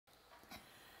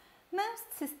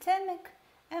Most systemic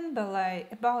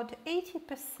emboli, about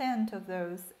 80% of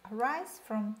those, arise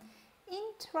from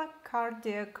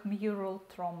intracardiac mural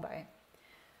thrombi.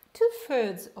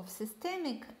 2/3 of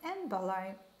systemic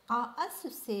emboli are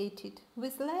associated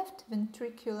with left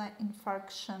ventricular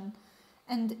infarction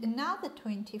and another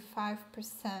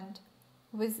 25%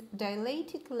 with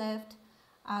dilated left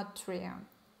atria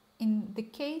in the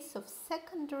case of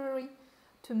secondary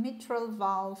to mitral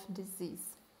valve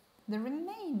disease. The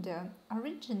remainder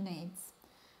originates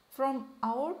from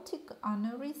aortic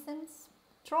aneurysms,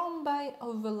 thrombi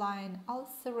overlying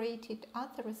ulcerated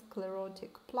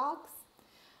atherosclerotic plaques,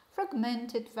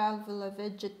 fragmented valvular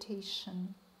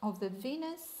vegetation of the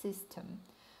venous system,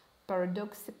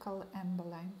 paradoxical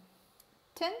emboli.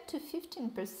 10 to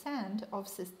 15% of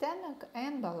systemic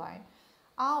emboli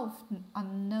are of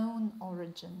unknown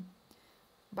origin.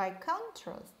 By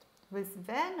contrast with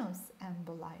venous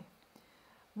emboli,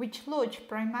 which lodge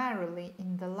primarily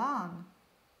in the lung,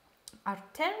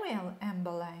 arterial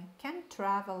emboli can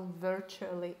travel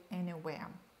virtually anywhere.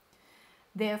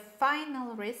 Their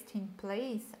final resting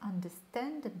place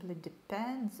understandably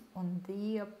depends on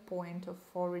their point of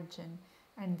origin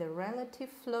and the relative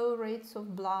flow rates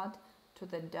of blood to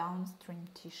the downstream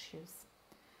tissues.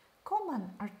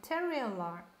 Common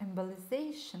arteriolar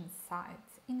embolization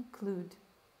sites include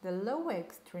the lower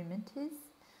extremities,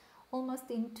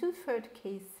 almost in 2/3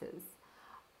 cases,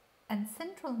 and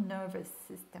central nervous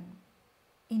system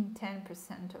in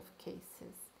 10% of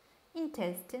cases.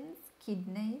 Intestines,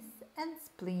 kidneys, and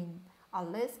spleen are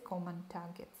less common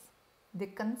targets. The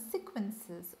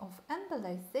consequences of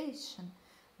embolization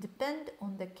depend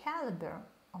on the caliber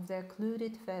of the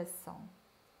occluded vessel,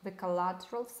 the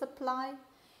collateral supply,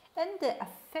 and the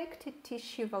affected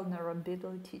tissue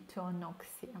vulnerability to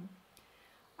anoxia.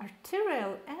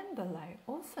 Arterial emboli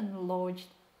often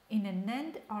lodged in an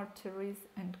end arteries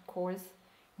and cause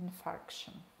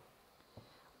infarction.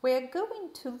 We are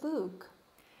going to look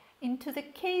into the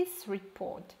case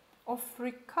report of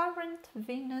recurrent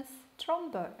venous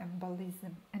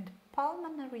thromboembolism and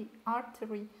pulmonary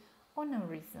artery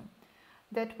aneurysm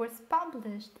that was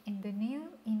published in the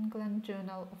New England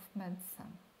Journal of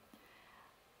Medicine.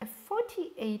 A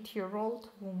 48-year-old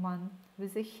woman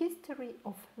with a history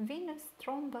of venous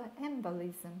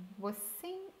thromboembolism was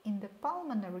seen in the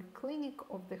pulmonary clinic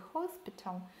of the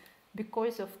hospital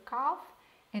because of cough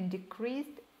and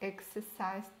decreased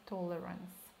exercise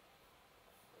tolerance.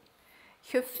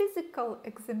 Her physical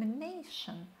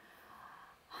examination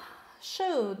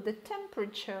showed the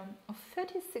temperature of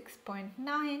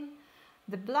 36.9,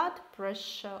 the blood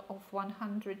pressure of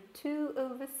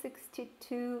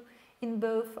 102/62 in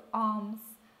both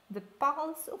arms, the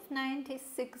pulse of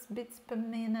 96 beats per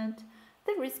minute,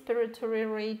 the respiratory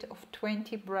rate of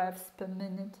 20 breaths per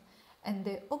minute, and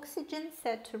the oxygen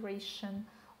saturation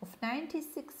of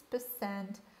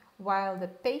 96% while the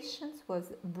patient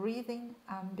was breathing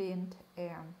ambient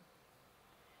air.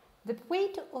 The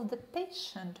weight of the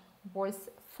patient was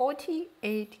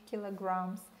 48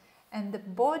 kilograms and the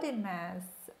body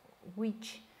mass,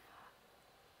 which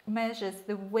measures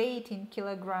the weight in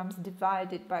kilograms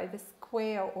divided by the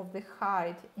square of the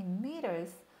height in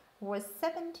meters, was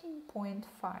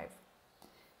 17.5.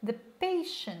 The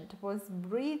patient was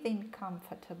breathing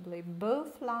comfortably.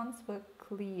 Both lungs were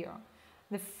clear.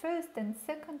 The first and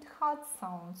second heart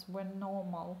sounds were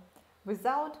normal,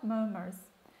 without murmurs.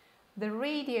 The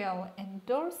radial and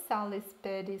dorsalis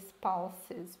pedis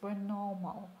pulses were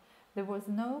normal. There was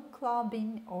no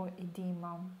clubbing or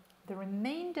edema. The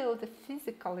remainder of the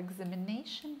physical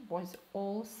examination was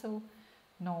also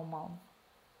normal.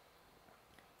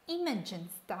 Imaging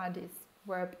studies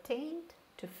were obtained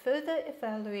to further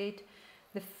evaluate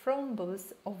the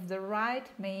thrombus of the right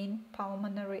main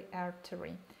pulmonary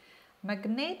artery.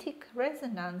 Magnetic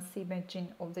resonance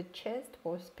imaging of the chest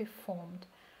was performed.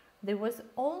 There was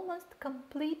almost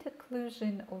complete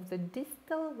occlusion of the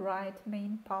distal right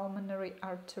main pulmonary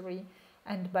artery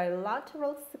and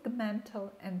bilateral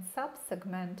segmental and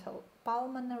subsegmental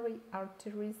pulmonary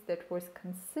arteries that was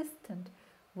consistent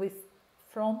with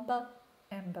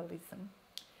thromboembolism.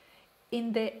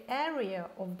 In the area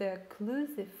of the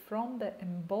occlusive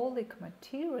thromboembolic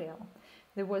material,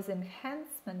 there was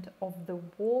enhancement of the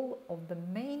wall of the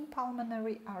main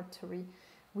pulmonary artery,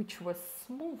 which was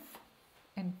smooth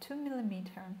and 2 mm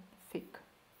thick.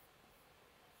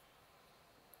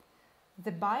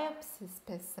 The biopsy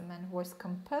specimen was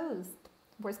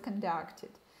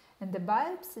conducted, and the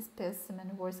biopsy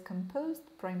specimen was composed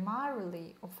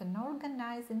primarily of an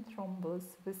organizing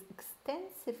thrombus with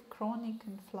extensive chronic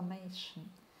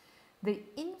inflammation. The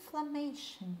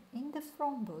inflammation in the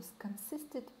thrombus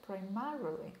consisted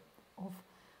primarily of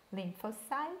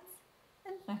lymphocytes,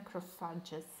 and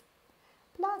macrophages.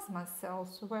 Plasma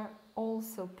cells were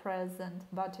also present,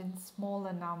 but in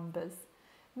smaller numbers.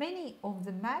 Many of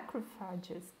the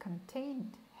macrophages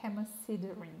contained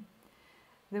hemosiderin.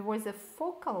 There was a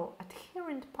focal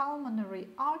adherent pulmonary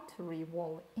artery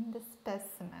wall in the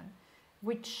specimen,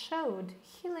 which showed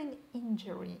healing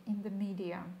injury in the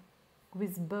media,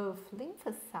 with both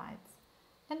lymphocytes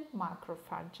and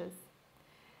macrophages.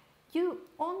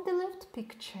 On the left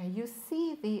picture, you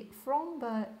see the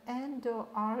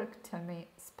thromboendarterectomy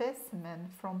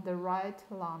specimen from the right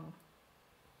lung,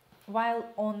 while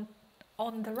on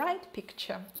the right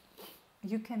picture,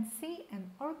 you can see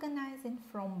an organizing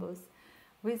thrombus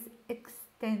with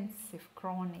extensive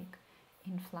chronic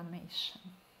inflammation.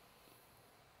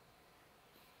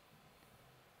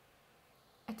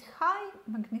 At high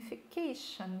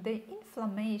magnification, the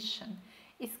inflammation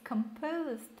is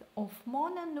composed of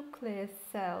mononuclear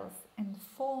cells and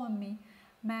foamy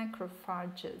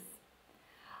macrophages.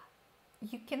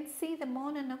 You can see the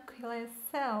mononuclear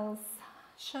cells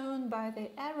shown by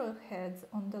the arrowheads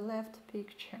on the left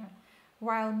picture,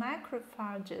 while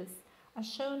macrophages are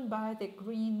shown by the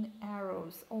green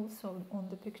arrows also on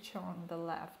the picture on the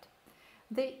left.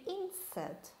 The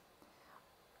inset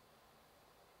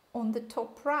on the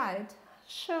top right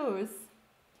shows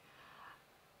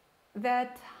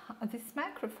that these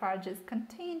macrophages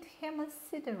contained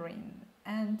hemosiderin,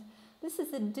 and this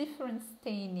is a different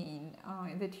staining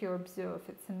that you observe.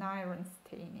 It's an iron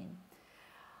staining.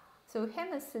 So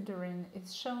hemosiderin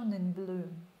is shown in blue.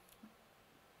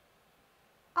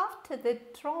 After the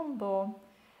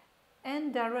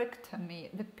thromboendarterectomy,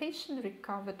 the patient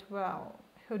recovered well.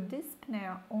 Her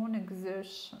dyspnea on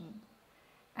exertion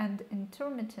and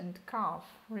intermittent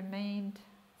cough remained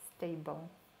stable.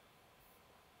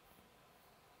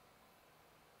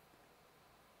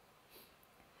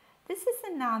 This is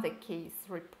another case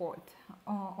report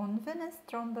on venous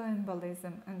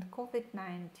thromboembolism and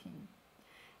COVID-19.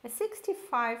 A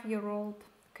 65-year-old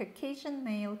Caucasian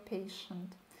male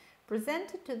patient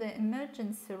presented to the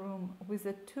emergency room with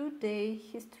a 2-day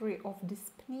history of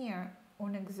dyspnea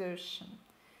on exertion.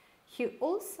 He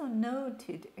also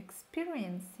noted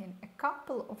experiencing a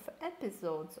couple of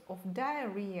episodes of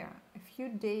diarrhea a few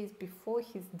days before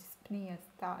his dyspnea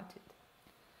started.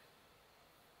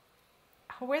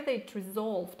 However, it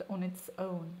resolved on its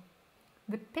own.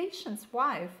 The patient's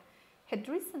wife had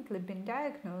recently been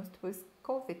diagnosed with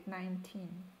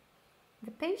COVID-19.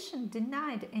 The patient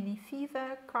denied any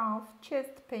fever, cough,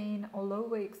 chest pain, or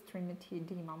lower extremity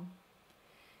edema.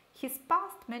 His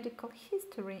past medical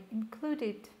history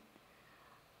included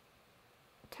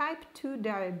type 2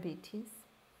 diabetes,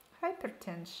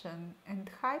 hypertension,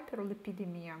 and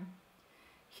hyperlipidemia.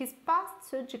 His past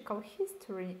surgical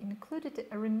history included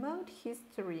a remote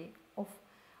history of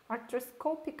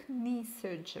arthroscopic knee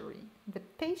surgery. The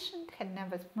patient had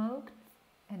never smoked,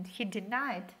 and he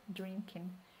denied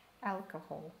drinking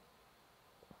alcohol.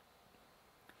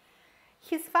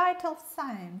 His vital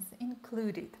signs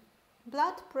included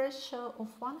blood pressure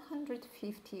of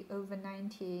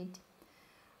 150/98,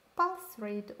 pulse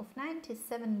rate of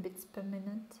 97 beats per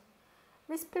minute,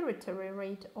 respiratory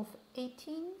rate of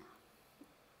 18,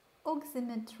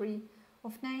 oximetry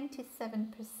of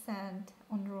 97%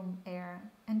 on room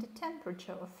air, and a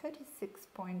temperature of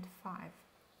 36.5.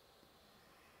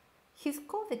 His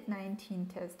COVID-19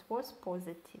 test was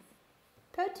positive.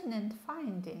 Pertinent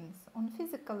findings on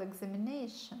physical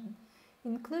examination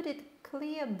included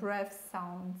clear breath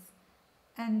sounds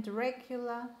and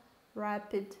regular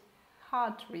rapid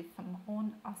heart rhythm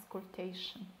on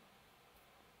auscultation.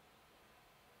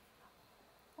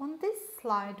 On this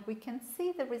slide, we can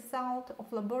see the result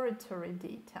of laboratory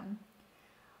data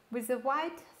with a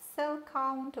white cell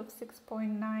count of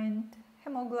 6.9,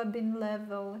 hemoglobin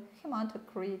level,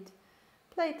 hematocrit,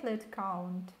 platelet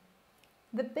count.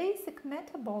 The basic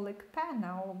metabolic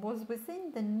panel was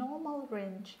within the normal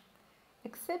range,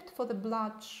 except for the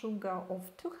blood sugar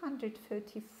of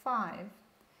 235.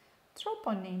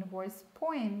 Troponin was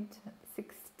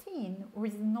 0.16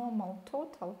 with normal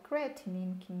total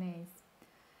creatinine kinase.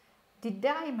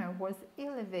 D-dimer was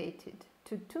elevated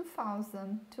to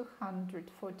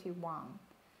 2241.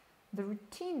 The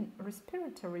routine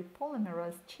respiratory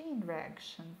polymerase chain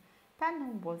reaction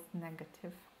panel was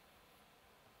negative.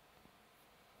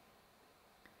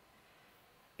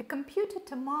 A computer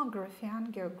tomography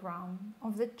angiogram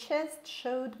of the chest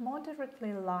showed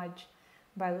moderately large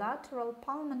bilateral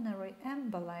pulmonary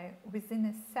emboli within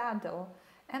a saddle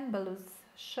embolus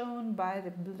shown by the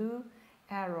blue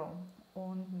arrow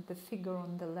on the figure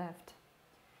on the left.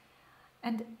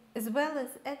 and as well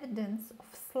as evidence of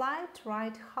slight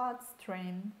right heart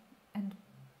strain and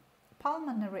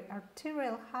pulmonary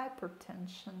arterial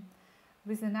hypertension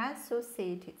with an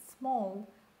associated small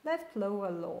left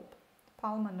lower lobe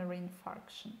pulmonary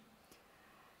infarction.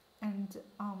 And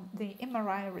the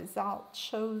MRI result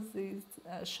shows it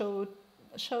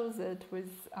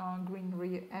with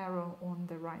green arrow on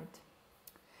the right.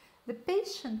 The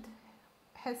patient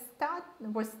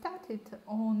was started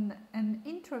on an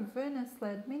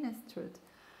intravenously administered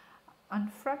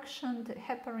unfractioned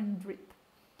heparin drip.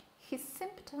 His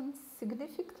symptoms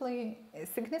significantly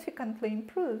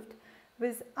improved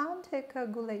with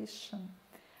anticoagulation.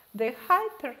 The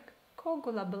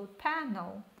hypercoagulable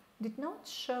panel did not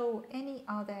show any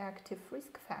other active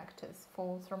risk factors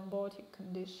for thrombotic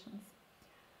conditions.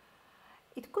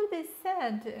 It could be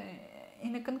said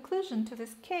in a conclusion to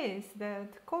this case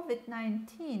that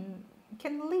COVID-19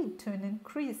 can lead to an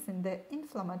increase in the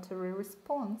inflammatory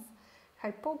response,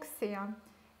 hypoxia,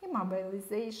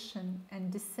 immobilization,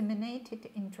 and disseminated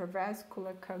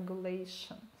intravascular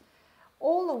coagulation,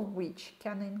 all of which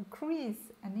can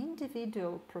increase an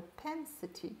individual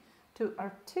propensity to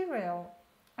arterial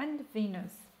and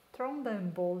venous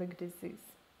thromboembolic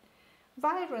disease.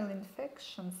 Viral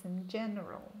infections in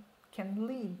general can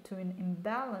lead to an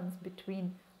imbalance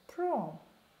between pro-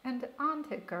 and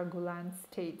anticoagulant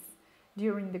states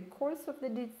during the course of the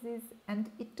disease,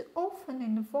 and it often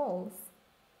involves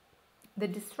the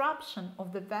disruption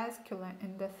of the vascular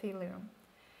endothelium.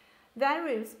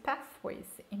 Various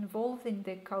pathways involving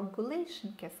the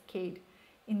coagulation cascade,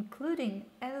 including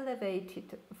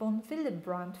elevated von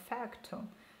Willebrand factor,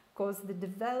 cause the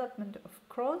development of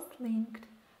cross-linked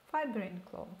fibrin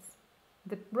clots.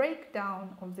 The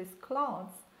breakdown of these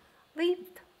clots leads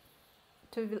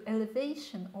to the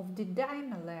elevation of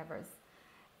D-dimer levels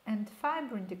and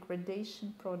fibrin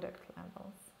degradation product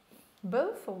levels,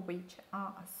 both of which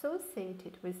are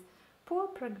associated with poor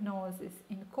prognosis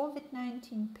in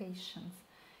COVID-19 patients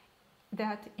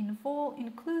that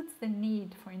includes the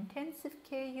need for intensive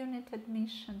care unit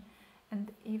admission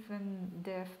and even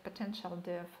potential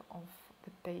death of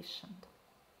the patient.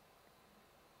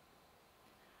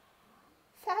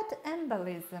 Fat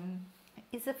embolism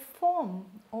is a form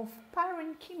of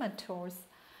parenchymatous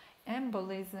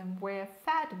embolism where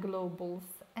fat globules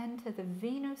enter the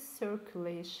venous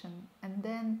circulation and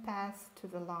then pass to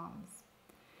the lungs.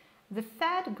 The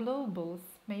fat globules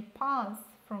may pass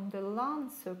from the lung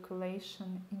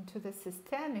circulation into the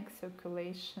systemic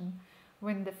circulation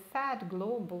when the fat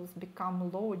globules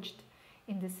become lodged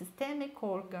in the systemic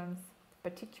organs,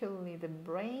 particularly the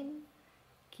brain,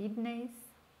 kidneys,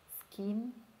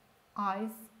 skin,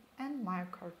 eyes, and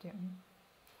myocardium.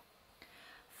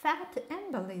 Fat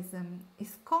embolism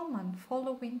is common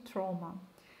following trauma,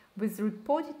 with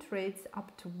reported rates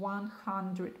up to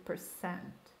 100%.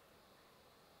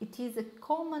 It is a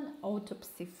common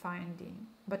autopsy finding,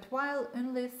 but while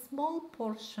only a small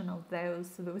portion of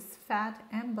those with fat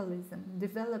embolism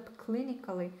develop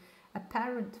clinically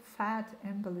apparent fat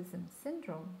embolism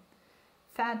syndrome,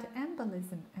 fat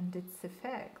embolism and its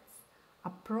effects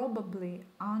are probably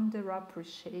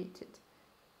underappreciated,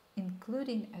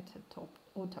 including at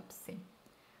autopsy.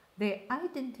 The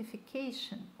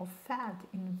identification of fat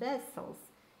in vessels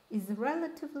is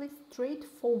relatively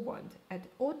straightforward at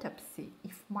autopsy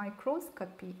if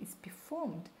microscopy is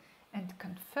performed and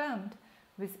confirmed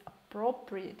with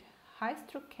appropriate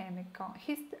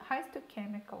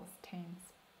histochemical stains.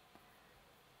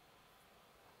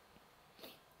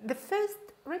 The first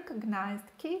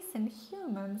recognized case in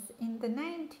humans in the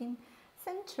 19th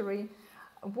century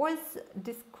was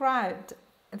described.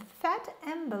 Fat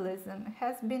embolism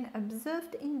has been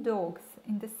observed in dogs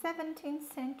in the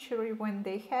 17th century when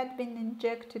they had been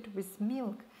injected with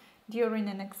milk during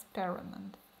an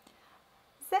experiment.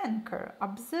 Zenker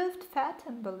observed fat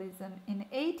embolism in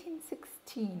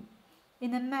 1816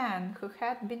 in a man who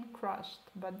had been crushed,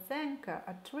 but Zenker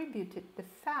attributed the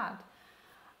fat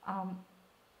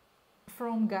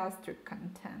from gastric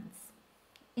contents.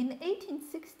 In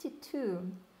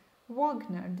 1862,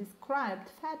 Wagner described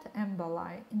fat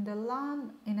emboli in the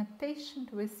lung in a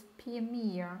patient with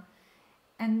pneumonia,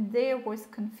 and there was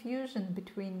confusion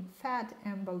between fat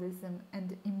embolism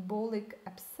and embolic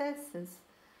abscesses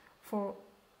for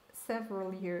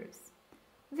several years.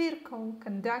 Virchow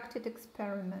conducted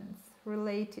experiments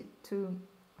related to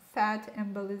fat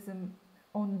embolism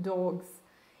on dogs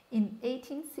in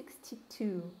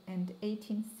 1862 and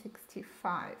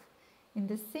 1865. In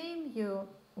the same year,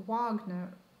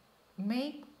 Wagner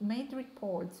made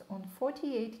reports on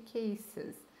 48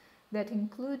 cases that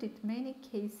included many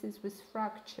cases with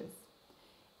fractures.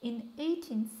 In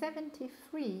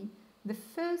 1873, The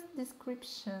first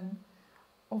description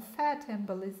of fat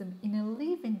embolism in a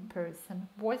living person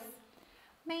was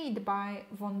made by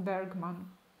von Bergmann.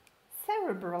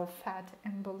 Cerebral fat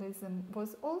embolism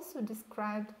was also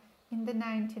described in the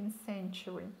 19th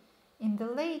century. In the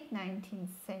late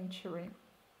 19th century,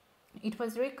 it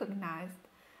was recognized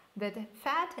that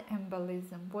fat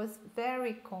embolism was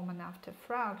very common after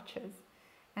fractures,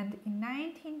 and in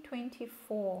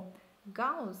 1924,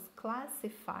 Gauss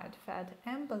classified fat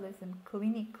embolism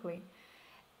clinically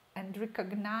and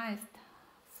recognized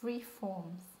three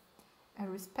forms: a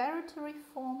respiratory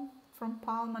form from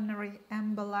pulmonary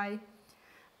emboli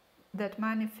that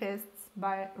manifests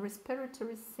by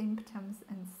respiratory symptoms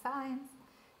and signs,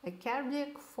 a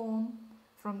cardiac form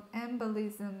from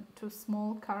embolism to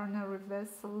small coronary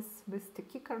vessels with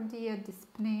tachycardia,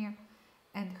 dyspnea,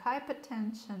 and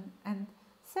hypertension, and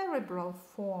cerebral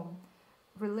form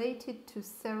related to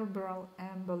cerebral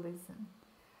embolism.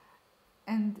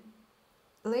 And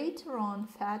later on,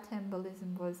 fat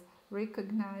embolism was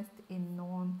recognized in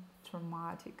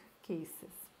non-traumatic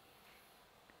cases.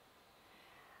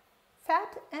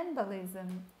 Fat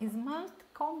embolism is most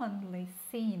commonly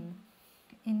seen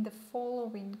in the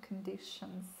following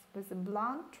conditions: with a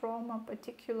blunt trauma,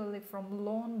 particularly from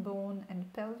long bone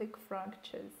and pelvic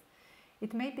fractures.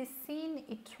 It may be seen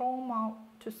in trauma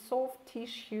to soft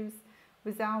tissues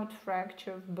without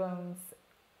fracture of bones,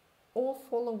 or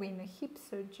following a hip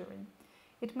surgery.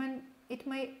 It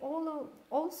may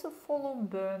also follow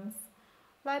burns,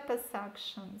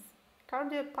 liposuctions,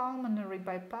 cardiopulmonary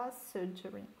bypass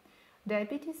surgery,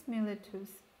 diabetes mellitus,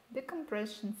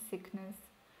 decompression sickness,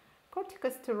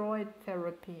 corticosteroid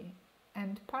therapy,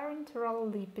 and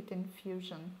parenteral lipid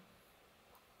infusion.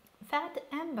 Fat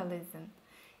embolism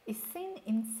is seen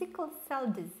in sickle cell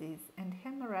disease and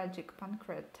hemorrhagic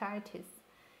pancreatitis.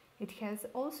 It has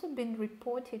also been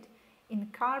reported in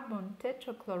carbon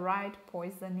tetrachloride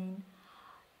poisoning.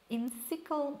 In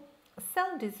sickle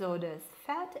cell disorders,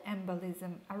 fat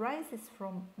embolism arises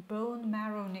from bone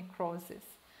marrow necrosis.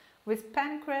 With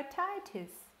pancreatitis,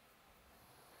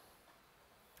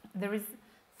 there is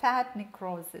fat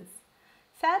necrosis.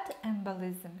 Fat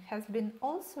embolism has been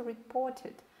also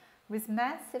reported with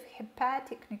massive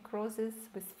hepatic necrosis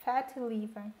with fatty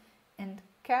liver and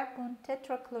carbon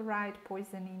tetrachloride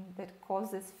poisoning that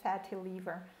causes fatty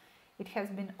liver. It has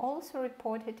been also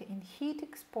reported in heat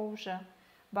exposure,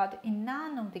 but in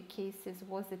none of the cases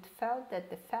was it felt that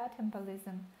the fat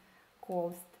embolism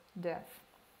caused death.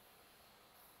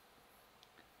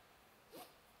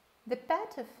 The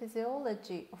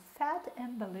pathophysiology of fat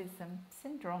embolism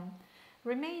syndrome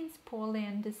remains poorly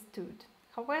understood.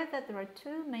 However, there are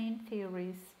two main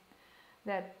theories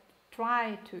that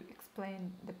try to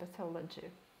explain the pathology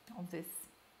of this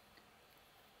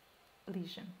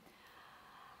lesion.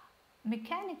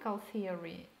 Mechanical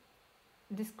theory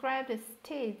describes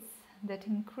states that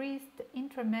increased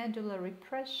intramedullary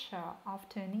pressure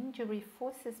after an injury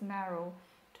forces marrow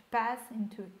to pass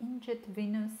into injured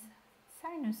venous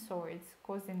sinusoids,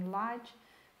 causing large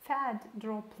fat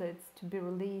droplets to be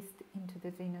released into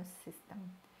the venous system.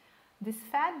 These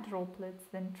fat droplets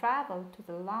then travel to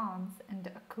the lungs and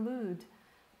occlude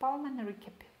pulmonary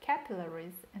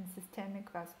capillaries and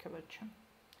systemic vasculature.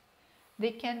 They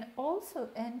can also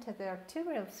enter the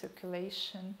arterial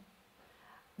circulation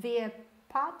via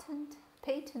patent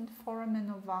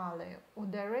foramen ovale or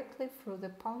directly through the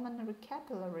pulmonary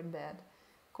capillary bed,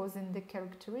 causing the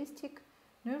characteristic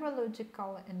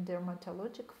neurological and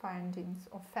dermatologic findings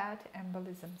of fat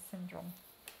embolism syndrome.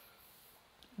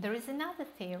 There is another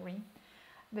theory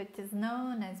that is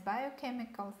known as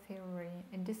biochemical theory.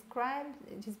 It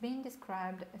is being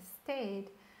described as state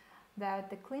that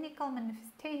the clinical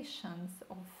manifestations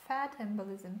of fat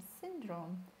embolism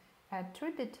syndrome are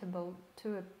attributable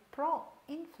to a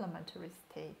pro-inflammatory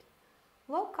state.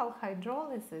 Local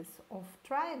hydrolysis of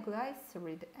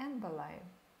triglyceride emboli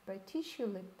by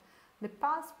tissue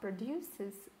lipase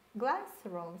produces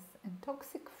glycerols and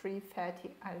toxic-free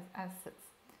fatty acids.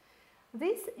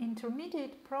 These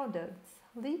intermediate products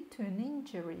lead to an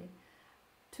injury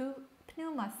to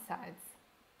pneumocytes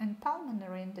and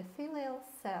pulmonary endothelial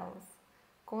cells,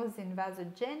 causing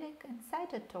vasogenic and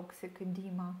cytotoxic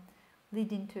edema,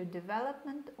 leading to a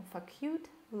development of acute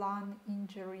lung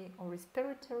injury or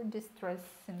respiratory distress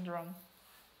syndrome.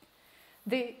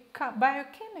 The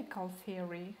biochemical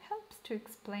theory helps to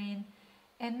explain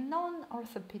a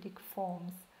non-orthopedic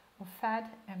forms of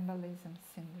fat embolism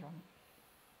syndrome.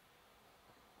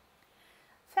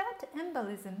 Fat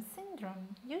embolism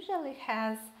syndrome usually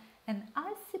has an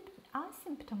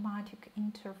asymptomatic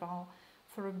interval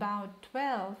for about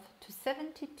 12 to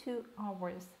 72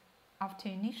 hours after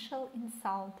initial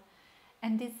insult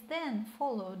and is then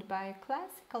followed by a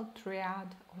classical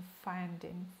triad of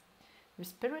findings: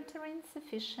 respiratory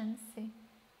insufficiency,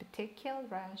 petechial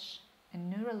rash,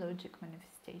 and neurologic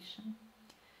manifestation.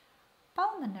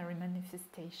 Pulmonary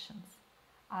manifestations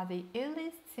are the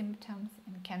earliest symptoms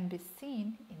and can be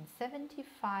seen in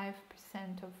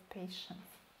 75% of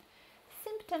patients.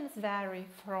 Symptoms vary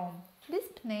from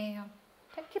dyspnea,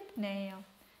 tachypnea,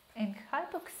 and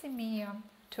hypoxemia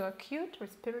to acute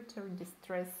respiratory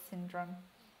distress syndrome.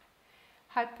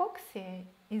 Hypoxia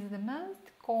is the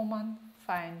most common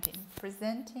finding,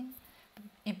 presented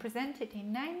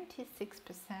in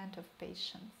 96% of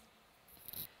patients.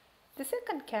 The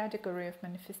second category of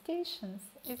manifestations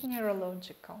is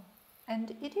neurological,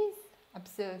 and it is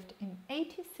observed in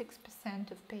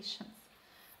 86% of patients.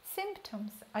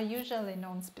 Symptoms are usually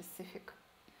non-specific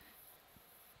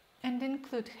and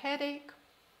include headache,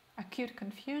 acute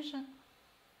confusion,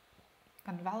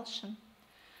 convulsion,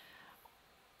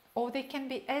 or they can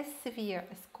be as severe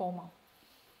as coma.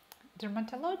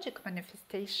 Dermatologic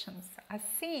manifestations are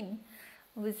seen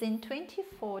within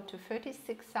 24 to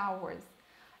 36 hours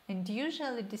and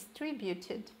usually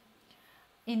distributed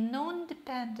in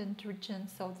non-dependent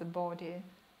regions of the body,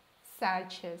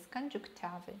 such as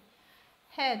conjunctiva,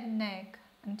 head, neck,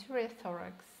 anterior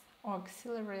thorax, or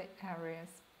axillary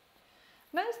areas.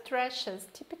 Most rashes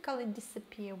typically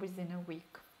disappear within a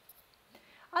week.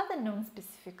 Other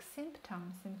non-specific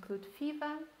symptoms include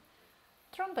fever,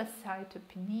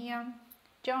 thrombocytopenia,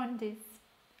 jaundice,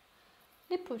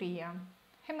 lipuria,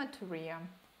 hematuria,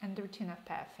 and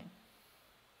retinopathy.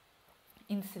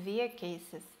 In severe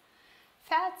cases,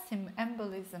 fat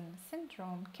embolism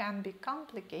syndrome can be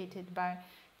complicated by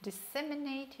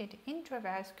disseminated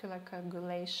intravascular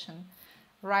coagulation,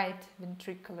 right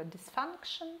ventricular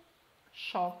dysfunction,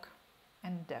 shock,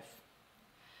 and death.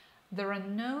 There are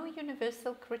no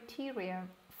universal criteria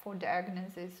for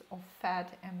diagnosis of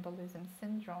fat embolism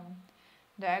syndrome.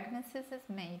 Diagnosis is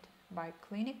made by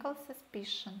clinical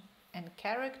suspicion and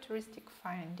characteristic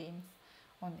findings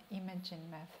on imaging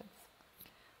methods.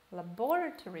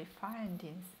 Laboratory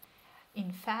findings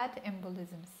in fat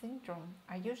embolism syndrome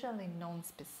are usually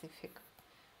non-specific.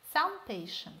 Some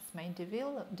patients may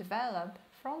develop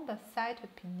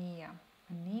thrombocytopenia,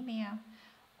 anemia,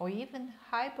 or even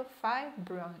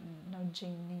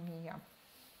hypofibrinogenemia.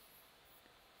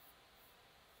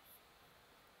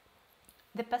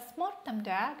 The postmortem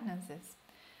diagnosis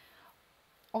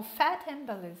of fat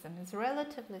embolism is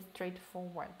relatively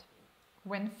straightforward.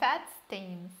 When fat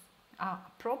stains are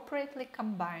appropriately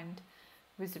combined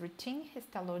with routine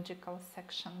histological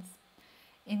sections.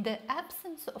 In the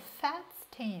absence of fat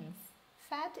stains,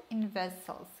 fat in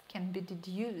vessels can be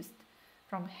deduced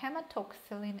from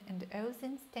hematoxylin and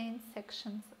eosin stained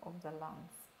sections of the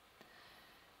lungs.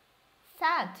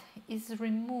 Fat is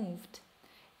removed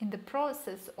in the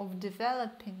process of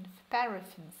developing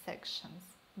paraffin sections,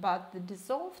 but the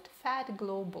dissolved fat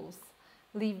globules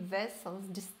leave vessels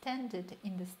distended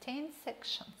in the stained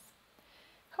sections.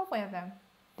 However,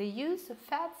 the use of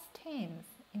fat stains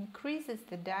increases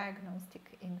the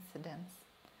diagnostic incidence.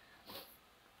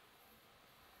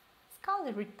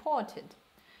 Scully reported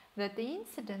that the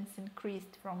incidence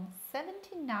increased from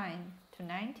 79 to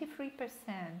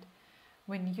 93%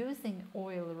 when using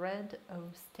oil red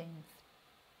O stains.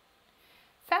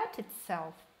 Fat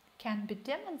itself can be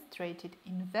demonstrated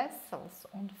in vessels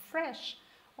on fresh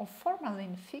or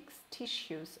formalin-fixed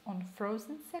tissues on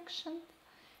frozen sections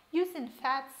using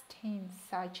fat stains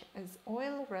such as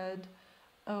oil red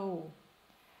O,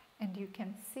 and you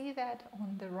can see that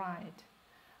on the right,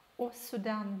 or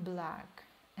Sudan black,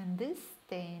 and this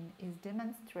stain is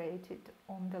demonstrated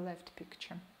on the left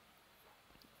picture.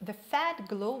 The fat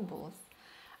globules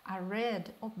are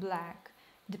red or black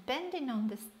depending on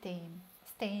the stain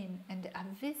and are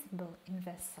visible in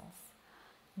vessels.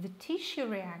 The tissue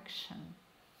reaction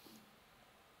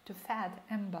to fat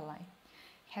emboli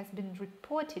has been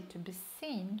reported to be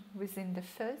seen within the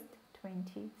first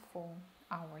 24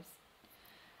 hours.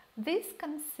 This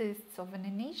consists of an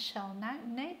initial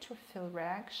neutrophil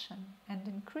reaction and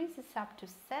increases up to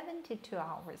 72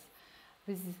 hours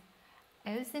with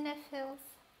eosinophils,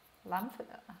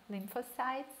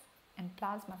 lymphocytes, and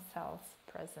plasma cells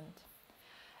present.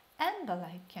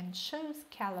 Emboli can show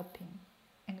scalloping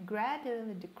and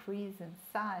gradually decrease in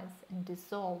size and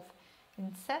dissolve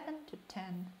in 7 to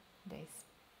 10 days.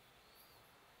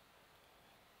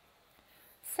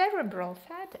 Cerebral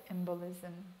fat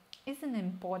embolism is an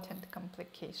important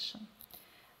complication.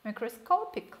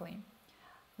 Microscopically,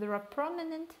 there are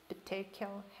prominent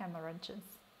petechial hemorrhages.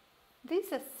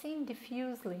 These are seen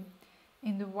diffusely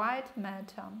in the white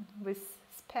matter with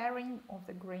sparing of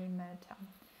the gray matter.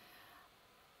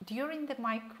 During the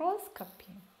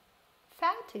microscopy,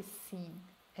 fat is seen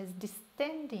as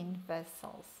distending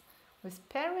vessels with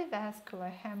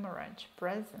perivascular hemorrhage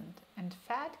present, and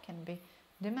fat can be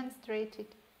demonstrated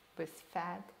with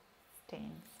fat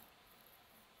stains.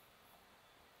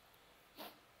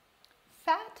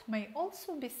 Fat may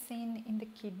also be seen in the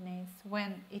kidneys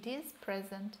when it is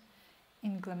present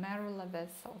in glomerular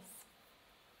vessels.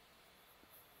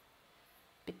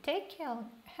 Petechial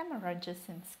hemorrhages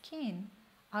in skin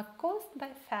are caused by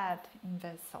fat in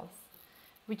vessels,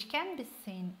 which can be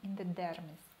seen in the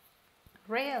dermis.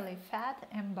 Rarely, fat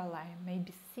emboli may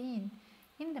be seen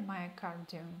in the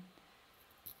myocardium.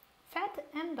 Fat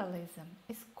embolism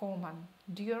is common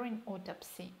during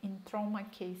autopsy in trauma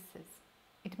cases.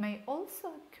 It may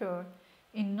also occur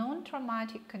in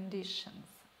non-traumatic conditions.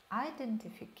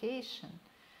 Identification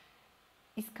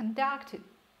is conducted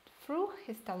through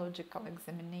histological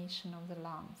examination of the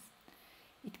lungs.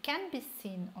 It can be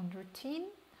seen on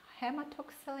routine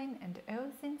hematoxylin and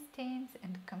eosin stains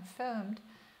and confirmed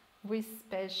with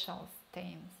special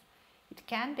stains. It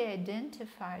can be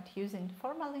identified using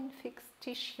formalin-fixed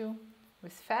tissue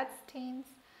with fat stains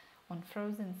on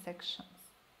frozen sections.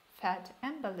 Fat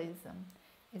embolism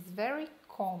is very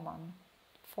common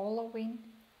following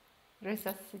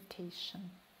resuscitation.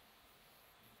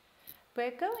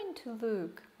 We're going to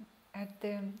look at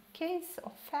the case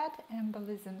of fat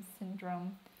embolism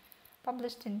syndrome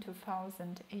published in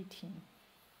 2018.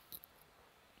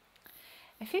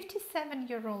 A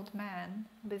 57-year-old man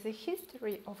with a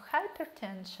history of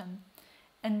hypertension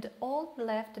and old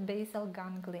left basal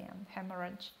ganglion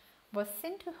hemorrhage was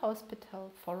sent to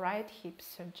hospital for right hip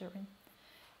surgery.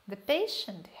 The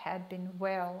patient had been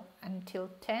well until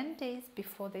 10 days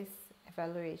before this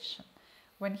evaluation,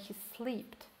 when he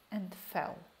slipped and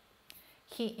fell.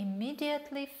 He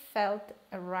immediately felt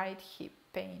a right hip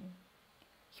pain.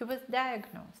 He was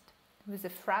diagnosed with a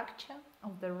fracture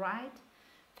of the right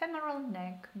femoral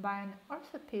neck by an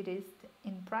orthopedist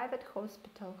in private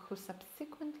hospital, who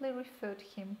subsequently referred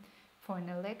him for an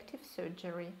elective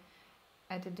surgery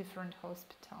at a different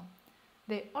hospital.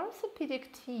 The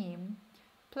orthopedic team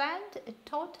planned a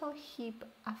total hip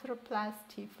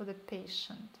arthroplasty for the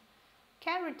patient.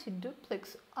 Cavity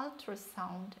duplex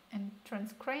ultrasound and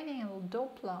transcranial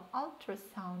Doppler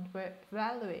ultrasound were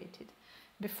evaluated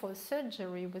before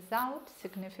surgery without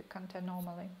significant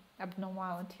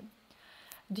abnormality.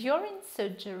 During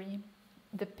surgery,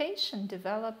 the patient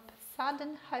developed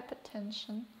sudden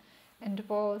hypertension and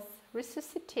was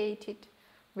resuscitated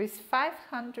with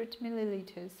 500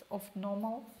 milliliters of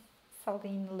normal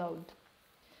saline load.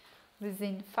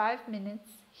 Within 5 minutes,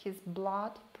 his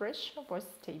blood pressure was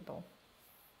stable.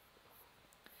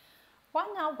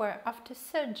 1 hour after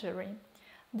surgery,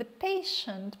 the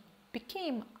patient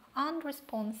became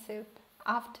unresponsive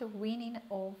after weaning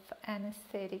off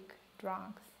anesthetic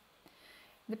drugs.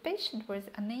 The patient was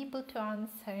unable to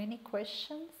answer any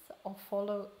questions or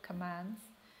follow commands.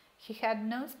 He had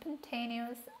no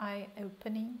spontaneous eye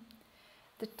opening.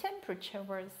 The temperature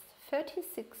was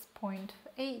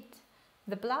 36.8.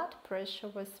 The blood pressure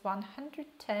was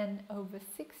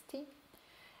 110/60,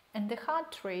 and the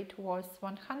heart rate was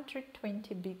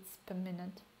 120 beats per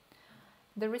minute.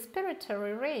 The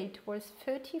respiratory rate was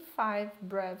 35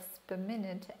 breaths per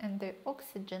minute, and the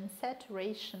oxygen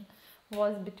saturation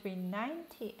was between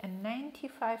 90 and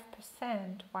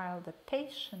 95%, while the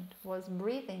patient was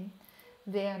breathing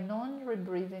via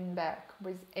non-rebreathing back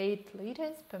with 8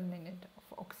 liters per minute of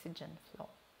oxygen flow.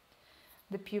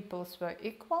 The pupils were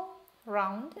equal,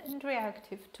 round and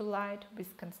reactive to light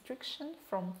with constriction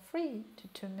from 3 to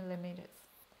 2 millimeters.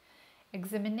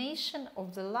 Examination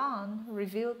of the lung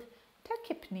revealed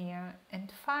tachypnea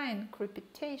and fine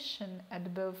crepitation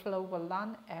at both lower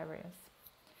lung areas.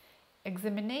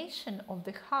 Examination of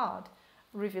the heart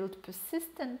revealed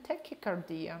persistent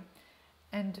tachycardia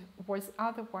and was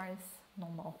otherwise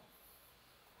normal.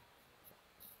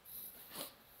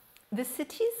 The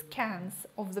CT scans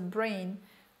of the brain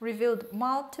revealed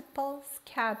multiple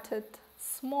scattered,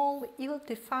 small,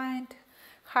 ill-defined,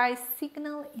 high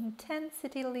signal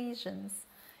intensity lesions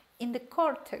in the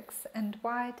cortex and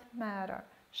white matter,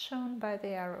 shown by the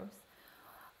arrows.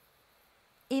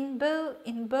 In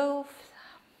both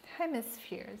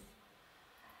hemispheres,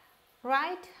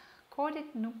 right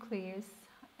caudate nucleus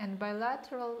and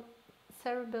bilateral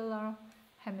cerebellar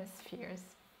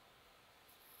hemispheres.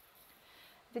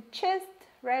 The chest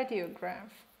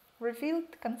radiograph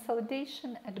revealed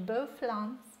consolidation at both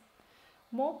lungs,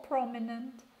 more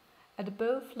prominent at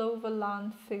both lower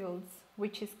lung fields,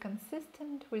 which is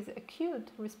consistent with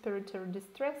acute respiratory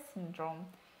distress syndrome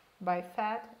by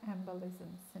fat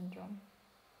embolism syndrome.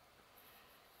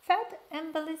 Fat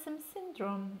embolism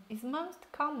syndrome is most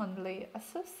commonly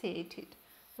associated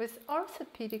with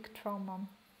orthopedic trauma,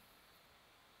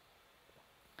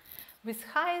 with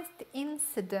highest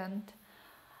incidence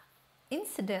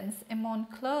among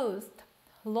closed,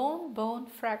 long bone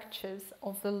fractures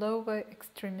of the lower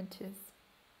extremities,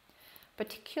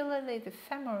 particularly the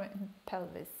femur and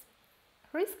pelvis.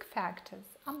 Risk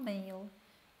factors are male,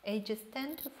 ages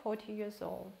 10 to 40 years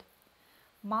old,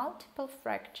 multiple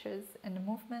fractures and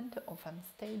movement of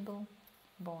unstable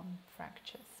bone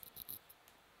fractures.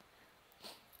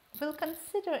 We'll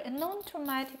consider a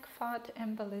non-traumatic fat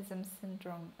embolism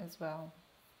syndrome as well.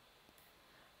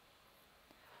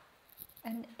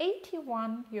 An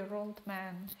 81-year-old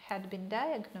man had been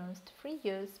diagnosed 3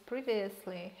 years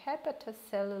previously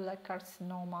hepatocellular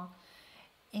carcinoma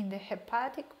in the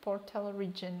hepatic portal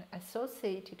region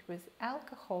associated with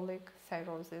alcoholic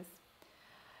cirrhosis.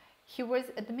 He was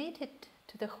admitted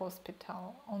to the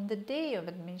hospital. On the day of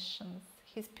admission,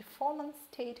 his performance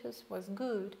status was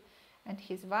good and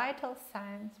his vital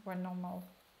signs were normal.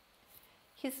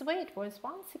 His weight was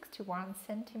 161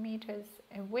 centimeters,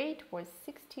 weight was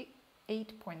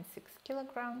 68.6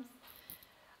 kilograms.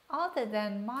 Other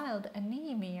than mild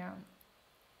anemia,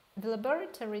 the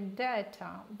laboratory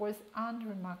data was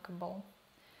unremarkable.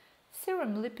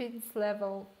 Serum lipids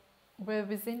level were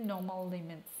within normal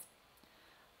limits,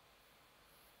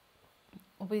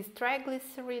 with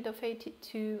triglyceride of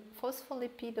 82,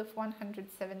 phospholipid of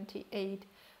 178,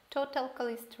 total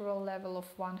cholesterol level of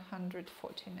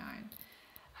 149,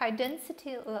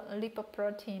 high-density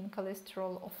lipoprotein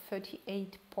cholesterol of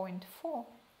 38.4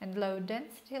 and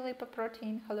low-density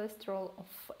lipoprotein cholesterol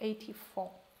of 84.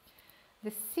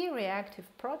 The C-reactive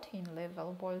protein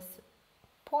level was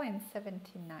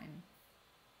 0.79.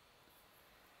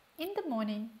 In the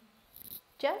morning,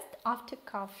 just after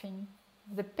coughing,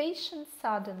 the patient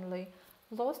suddenly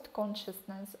lost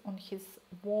consciousness on his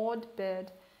ward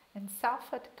bed and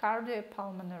suffered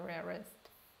cardiopulmonary arrest.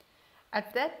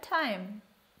 At that time,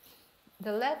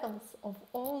 the levels of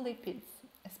all lipids,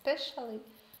 especially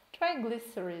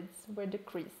triglycerides, were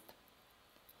decreased.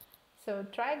 So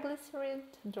triglyceride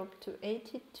dropped to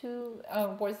 82,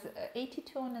 was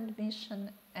 82 on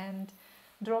admission and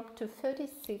dropped to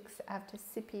 36 after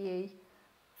CPA.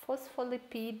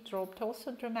 Phospholipid dropped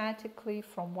also dramatically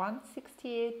from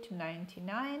 168 to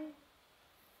 99.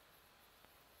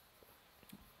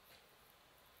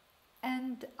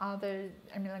 And other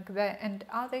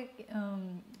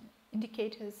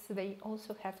indicators, they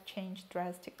also have changed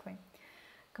drastically.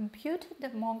 Computed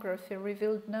tomography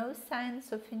revealed no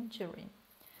signs of injury.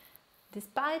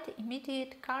 Despite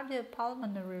immediate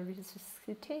cardiopulmonary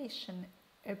resuscitation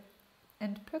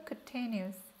and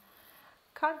percutaneous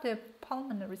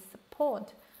cardiopulmonary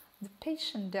support, the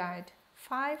patient died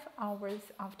 5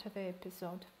 hours after the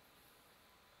episode.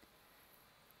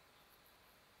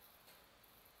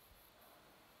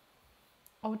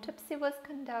 Autopsy was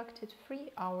conducted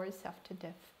 3 hours after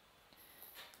death.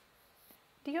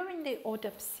 During the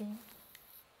autopsy,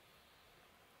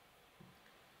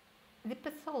 the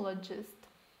pathologist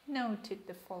noted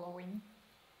the following.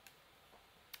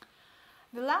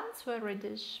 The lungs were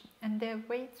reddish and their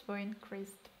weights were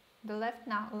increased. The left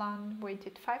lung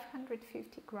weighed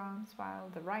 550 grams while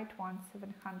the right one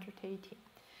 780.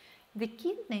 The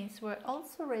kidneys were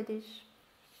also reddish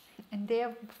and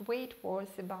their weight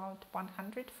was about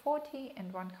 140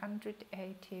 and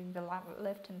 180, the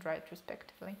left and right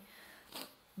respectively.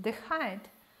 The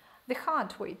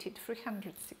heart weighed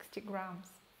 360 grams.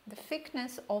 The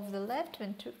thickness of the left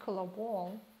ventricular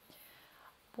wall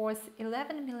was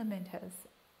 11 millimeters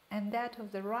and that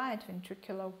of the right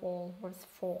ventricular wall was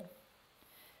 4.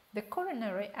 The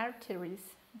coronary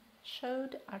arteries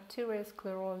showed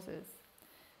arteriosclerosis.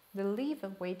 The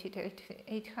liver weighed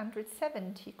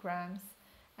 870 grams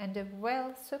and a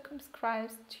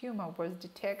well-circumscribed tumor was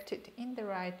detected in the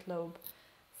right lobe,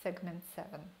 segment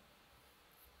 7.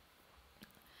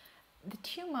 The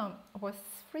tumor was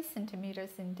 3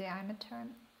 centimeters in diameter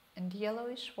and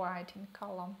yellowish-white in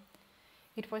color.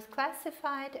 It was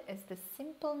classified as the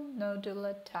simple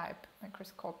nodular type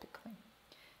microscopically.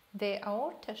 The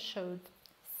aorta showed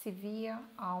severe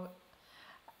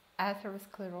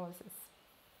atherosclerosis.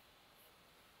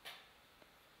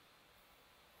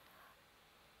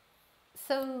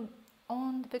 So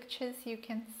on the pictures you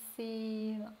can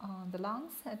see the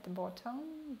lungs at the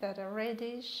bottom that are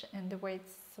reddish and the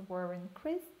weights were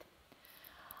increased.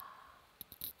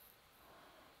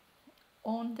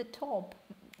 On the top,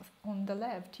 on the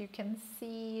left, you can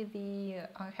see the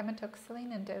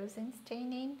hematoxylin and dosing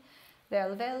staining. The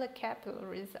alveolar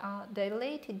capillaries are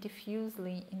dilated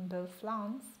diffusely in both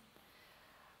lungs.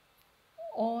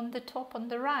 On the top on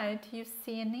the right, you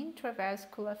see an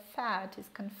intravascular fat is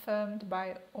confirmed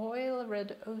by oil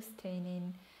red O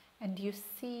staining, and you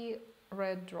see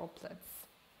red droplets.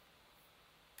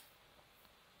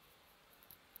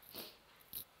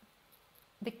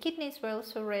 The kidneys were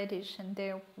also reddish and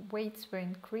their weights were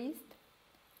increased.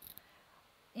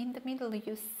 In the middle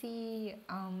you see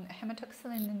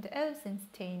hematoxylin and eosin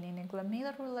staining in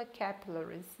glomerular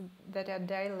capillaries that are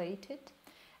dilated,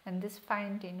 and this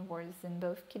finding was in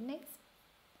both kidneys.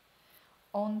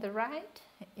 On the right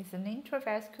is an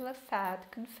intravascular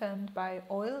fat confirmed by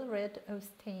oil red O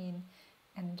stain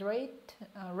and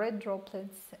red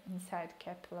droplets inside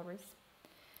capillaries.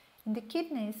 In the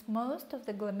kidneys, most of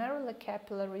the glomerular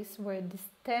capillaries were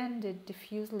distended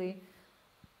diffusely,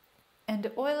 and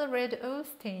oil red O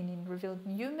staining revealed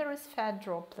numerous fat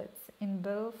droplets in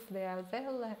both the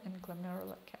alveolar and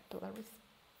glomerular capillaries.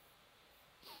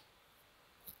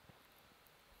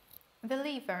 The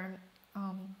liver,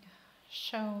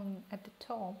 shown at the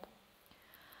top,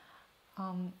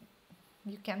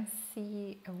 you can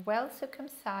see a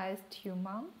well-circumcised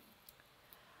tumor.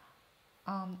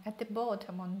 At the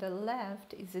bottom on the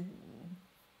left is a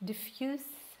diffuse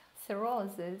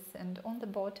cirrhosis, and on the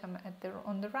bottom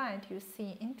on the right you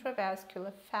see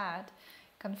intravascular fat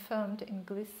confirmed in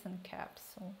Gleason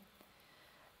capsule.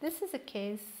 This is a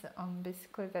case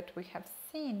basically that we have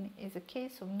seen is a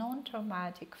case of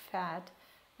non-traumatic fat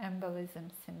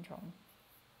embolism syndrome.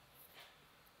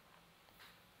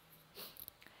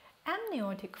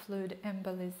 Amniotic fluid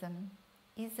embolism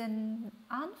is an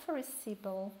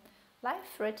unforeseeable,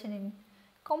 life-threatening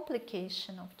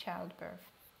complication of childbirth.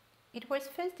 It was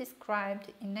first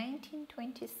described in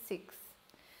 1926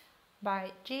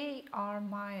 by J.R.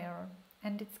 Meyer,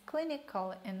 and its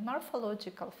clinical and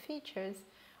morphological features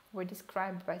were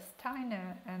described by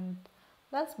Steiner and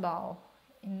Lasbau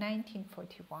in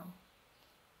 1941.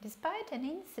 Despite an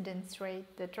incidence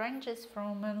rate that ranges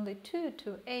from only 2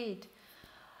 to 8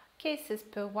 cases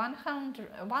per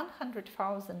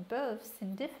 100,000 births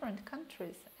in different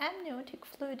countries, amniotic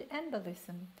fluid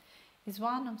embolism is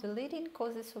one of the leading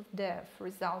causes of death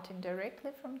resulting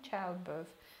directly from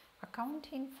childbirth,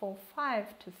 accounting for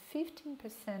 5 to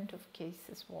 15% of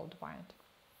cases worldwide.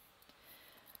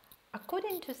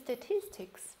 According to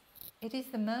statistics, it is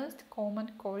the most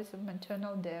common cause of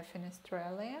maternal death in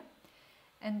Australia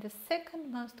and the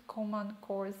second most common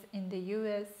cause in the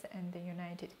US and the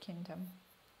United Kingdom.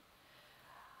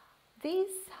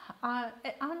 These are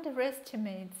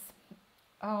underestimates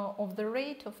of the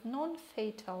rate of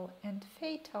non-fatal and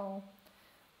fatal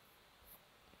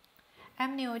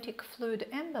amniotic fluid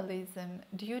embolism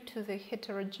due to the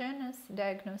heterogeneous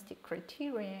diagnostic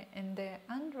criteria and the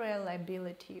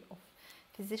unreliability of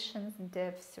physicians'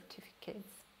 death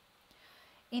certificates.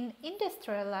 In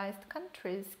industrialized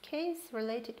countries,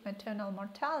 case-related maternal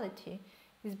mortality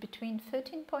is between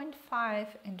 13.5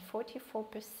 and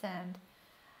 44%,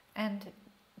 and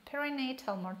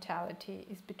perinatal mortality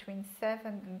is between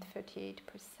 7 and 38%.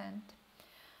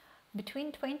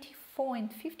 Between 24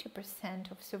 and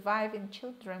 50% of surviving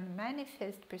children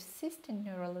manifest persistent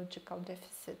neurological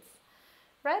deficits.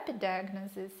 Rapid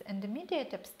diagnosis and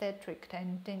immediate obstetric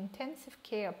and intensive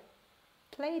care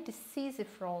play a decisive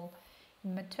role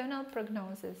in maternal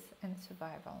prognosis and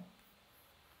survival.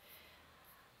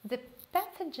 The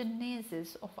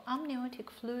pathogenesis of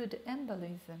amniotic fluid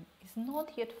embolism is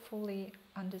not yet fully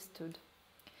understood.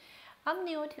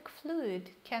 Amniotic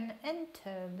fluid can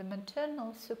enter the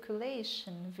maternal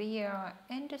circulation via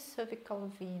endocervical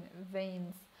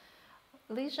veins,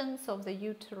 lesions of the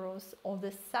uterus, or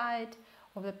the site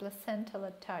of the placental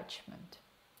attachment.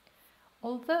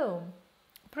 Although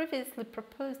previously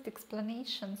proposed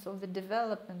explanations of the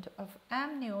development of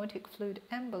amniotic fluid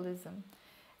embolism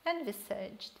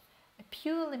envisaged a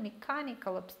purely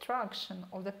mechanical obstruction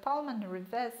of the pulmonary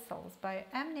vessels by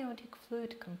amniotic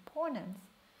fluid components,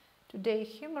 today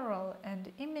humoral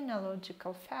and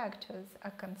immunological factors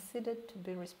are considered to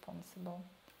be responsible.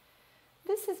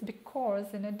 This is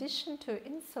because, in addition to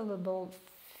insoluble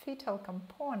fetal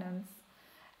components,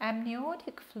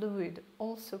 amniotic fluid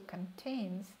also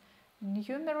contains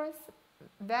numerous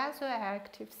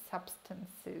vasoactive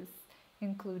substances,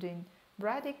 including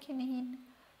bradykinin,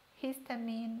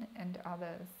 histamine, and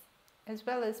others, as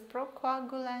well as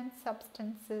procoagulant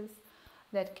substances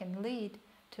that can lead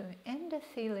to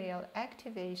endothelial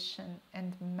activation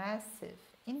and massive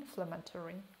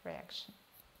inflammatory reaction.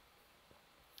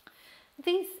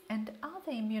 These and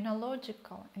other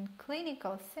immunological and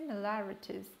clinical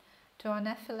similarities to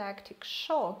anaphylactic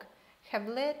shock have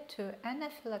led to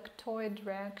anaphylactoid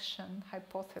reaction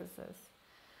hypothesis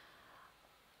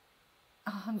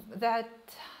that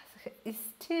is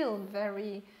still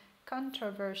very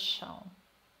controversial.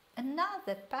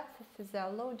 Another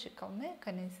pathophysiological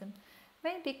mechanism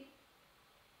may be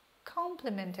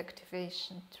complement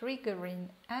activation triggering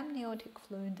amniotic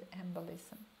fluid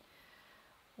embolism.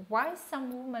 Why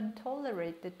some women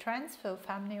tolerate the transfer of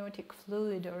amniotic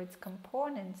fluid or its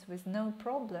components with no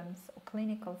problems or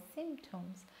clinical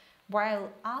symptoms, while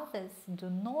others do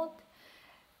not,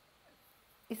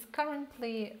 is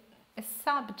currently a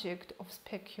subject of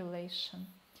speculation.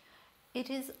 It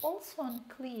is also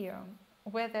unclear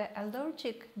whether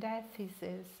allergic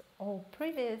diathesis or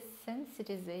previous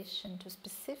sensitization to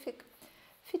specific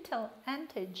fetal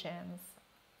antigens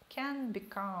can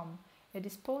become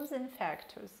disposing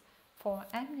factors for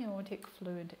amniotic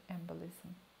fluid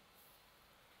embolism.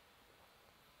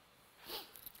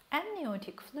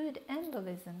 Amniotic fluid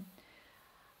embolism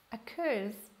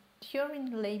occurs during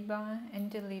labor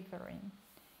and delivery.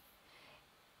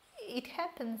 It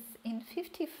happens in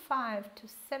 55 to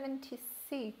 76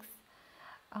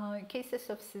 cases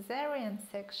of cesarean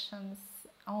sections,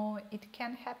 or it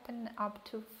can happen up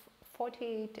to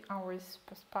 48 hours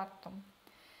postpartum.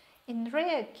 In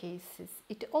rare cases,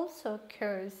 it also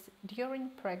occurs during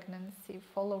pregnancy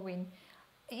following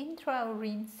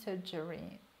intrauterine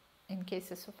surgery in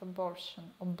cases of abortion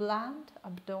or blunt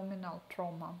abdominal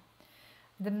trauma.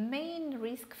 The main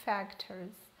risk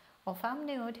factors of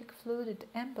amniotic fluid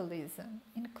embolism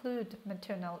include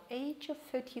maternal age of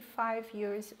 35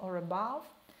 years or above,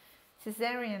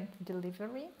 cesarean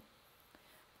delivery,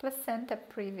 placenta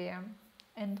previa,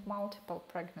 and multiple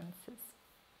pregnancies.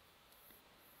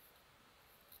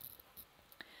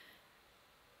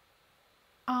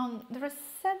 There are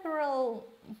several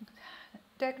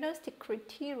diagnostic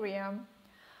criteria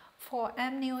for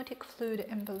amniotic fluid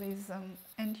embolism,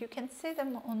 and you can see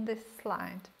them on this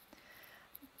slide.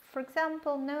 For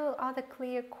example, no other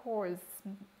clear cause,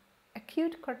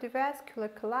 acute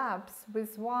cardiovascular collapse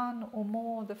with one or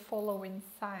more of the following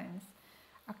signs: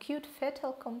 acute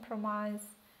fetal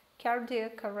compromise,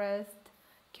 cardiac arrest,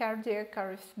 cardiac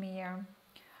arrhythmia,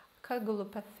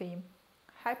 coagulopathy,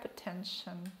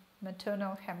 hypertension,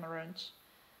 maternal hemorrhage,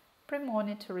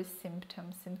 premonitory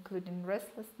symptoms including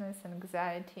restlessness,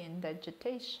 anxiety and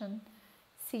agitation,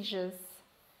 seizures,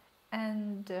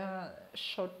 and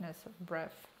shortness of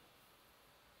breath.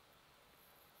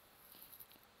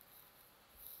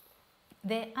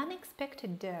 The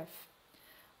unexpected death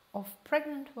of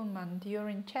pregnant women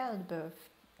during childbirth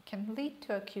can lead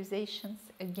to accusations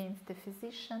against the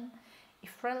physician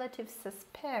if relatives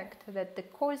suspect that the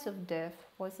cause of death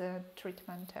was a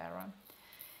treatment error.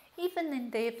 Even in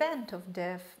the event of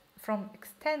death from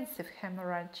extensive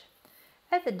hemorrhage,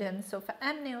 evidence of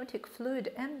amniotic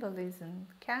fluid embolism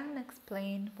can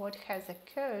explain what has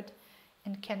occurred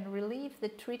and can relieve the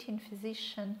treating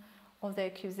physician of the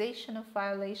accusation of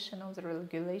violation of the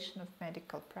regulation of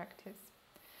medical practice.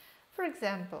 For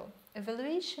example,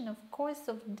 evaluation of cause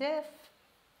of death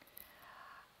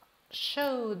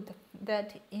showed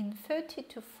that in 30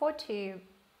 to 40%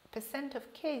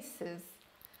 of cases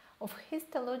of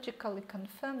histologically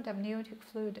confirmed amniotic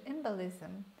fluid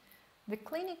embolism, the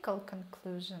clinical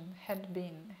conclusion had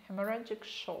been hemorrhagic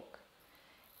shock,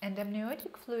 and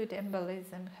amniotic fluid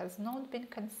embolism has not been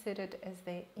considered as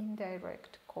the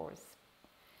indirect cause.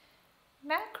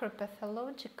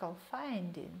 Macropathological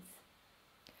findings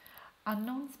are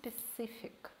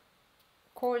non-specific.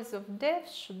 Cause of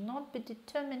death should not be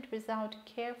determined without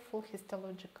careful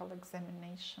histological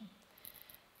examination.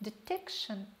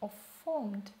 Detection of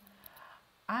formed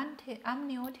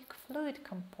amniotic fluid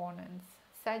components,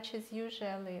 such as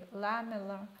usually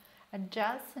lamellar,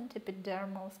 adjacent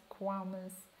epidermal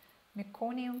squamous,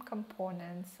 meconium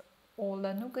components, or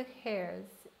lanuga hairs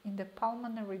in the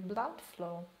pulmonary blood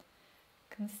flow,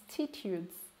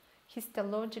 constitutes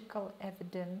histological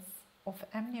evidence of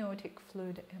amniotic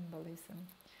fluid embolism.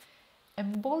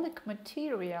 Embolic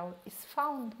material is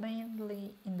found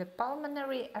mainly in the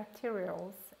pulmonary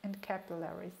arterioles and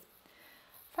capillaries.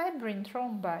 Fibrin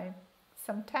thrombi,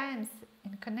 sometimes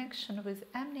in connection with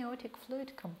amniotic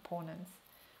fluid components,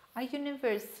 are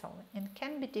universal and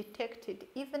can be detected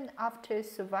even after a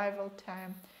survival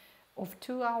time of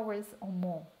 2 hours or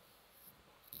more.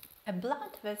 A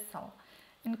blood vessel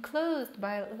enclosed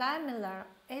by lamellar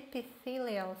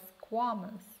epithelial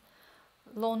squamous,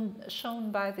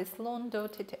 shown by this long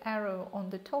dotted arrow on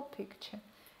the top picture,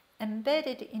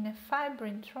 embedded in a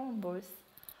fibrin thrombus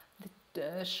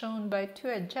shown by 2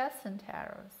 adjacent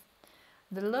arrows.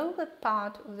 The lower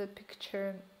part of the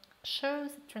picture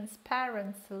shows a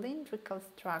transparent cylindrical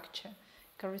structure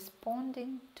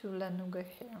corresponding to lanuga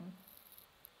hair.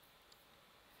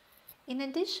 In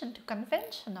addition to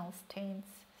conventional stains,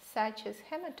 such as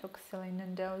hematoxylin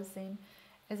and dosine,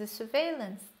 as a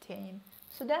surveillance stain,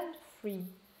 Sudan-free,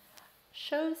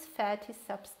 shows fatty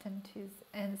substances,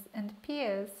 and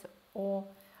Pierce or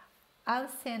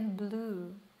Alcyan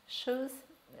blue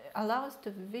allows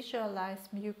to visualize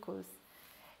mucus.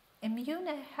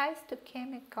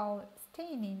 Immunohistochemical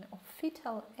staining of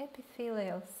fetal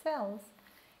epithelial cells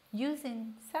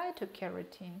using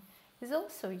cytokeratin is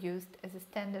also used as a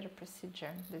standard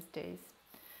procedure these days.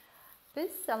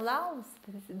 This allows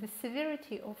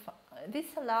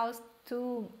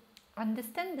to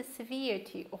understand the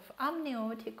severity of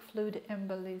amniotic fluid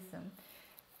embolism,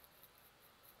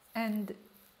 and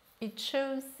it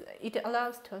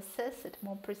allows to assess it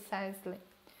more precisely.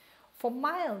 For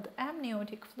mild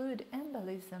amniotic fluid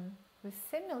embolism with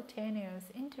simultaneous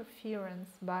interference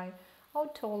by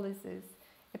autolysis,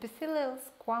 epithelial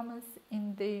squamous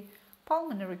in the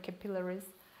pulmonary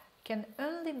capillaries can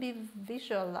only be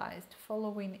visualized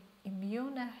following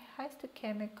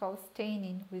immunohistochemical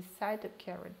staining with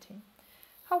cytokeratin.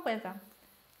 However,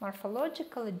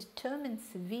 morphologically determined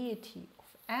severity of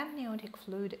amniotic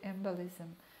fluid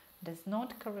embolism does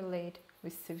not correlate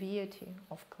with severity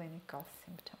of clinical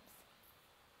symptoms.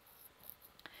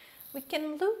 We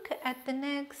can look at the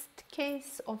next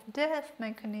case of death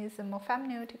mechanism of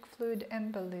amniotic fluid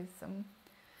embolism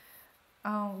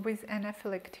with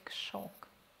anaphylactic shock.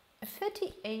 A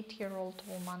 38-year-old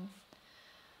woman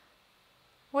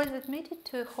was admitted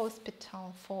to a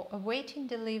hospital for awaiting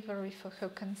delivery for her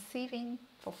conceiving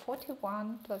for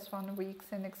 41 + 1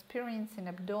 weeks and experiencing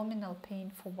abdominal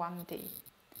pain for 1 day.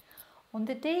 On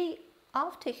the day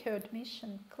after her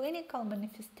admission, clinical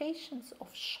manifestations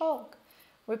of shock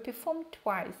were performed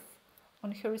twice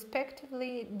on her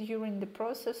respectively during the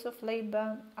process of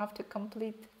labor, after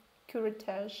complete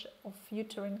curettage of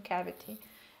uterine cavity,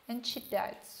 and she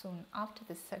died soon after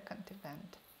the second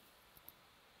event.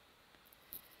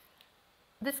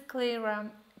 The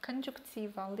sclera,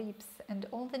 conjunctiva, lips, and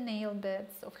all the nail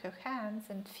beds of her hands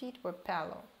and feet were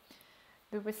pallor.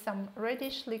 There was some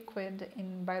reddish liquid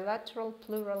in bilateral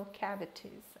pleural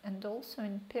cavities and also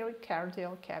in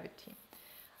pericardial cavity.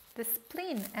 The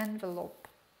spleen envelope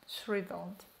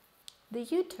shriveled. The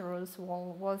uterus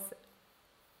wall was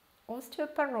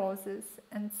osteoporosis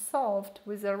and solved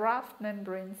with a rough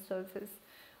membrane surface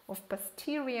of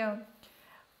posterior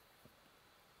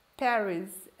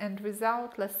pares and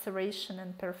without laceration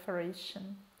and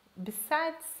perforation.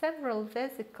 Besides several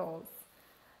vesicles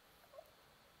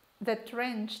that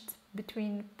ranged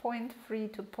between 0.3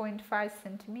 to 0.5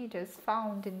 centimeters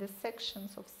found in the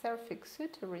sections of cervix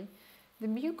uteri, the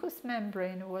mucous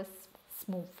membrane was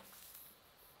smooth.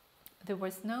 There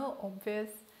was no obvious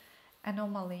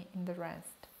anomaly in the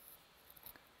rest.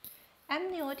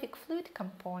 Amniotic fluid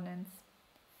components,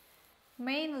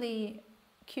 mainly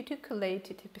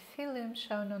cuticulated epithelium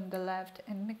shown on the left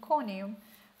and meconium,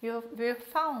 were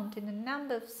found in a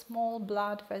number of small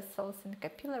blood vessels and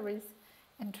capillaries,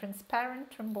 and transparent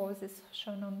thrombosis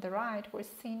shown on the right were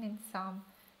seen in some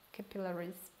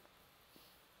capillaries.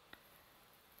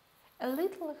 A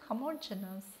little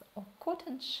homogeneous or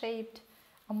cotton-shaped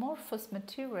amorphous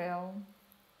material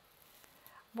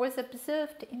was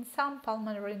observed in some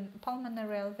pulmonary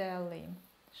alveoli,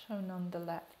 shown on the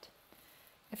left.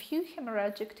 A few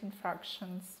hemorrhagic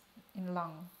infarctions in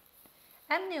lung.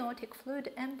 Amniotic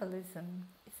fluid embolism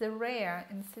is a rare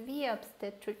and severe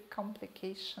obstetric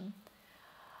complication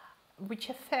which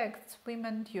affects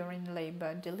women during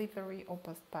labor, delivery, or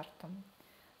postpartum.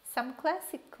 Some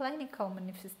classic clinical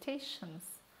manifestations,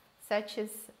 such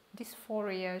as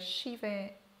dysphoria,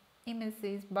 shiver,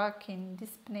 emesis, barking,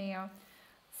 dyspnea,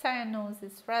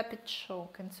 cyanosis, rapid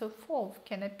shock, and so forth,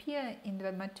 can appear in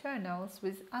the maternals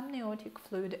with amniotic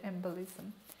fluid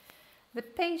embolism. The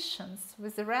patients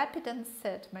with a rapid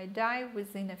onset may die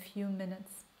within a few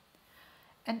minutes,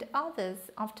 and others,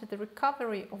 after the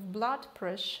recovery of blood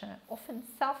pressure, often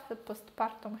suffer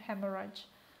postpartum hemorrhage,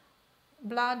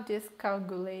 blood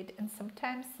discoagulate, and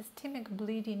sometimes systemic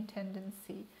bleeding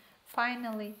tendency,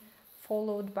 finally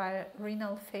followed by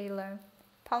renal failure,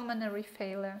 pulmonary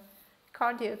failure,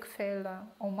 cardiac failure,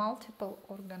 or multiple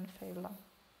organ failure.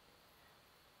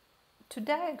 To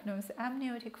diagnose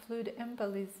amniotic fluid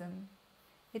embolism,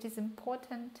 it is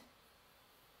important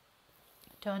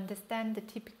to understand the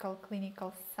typical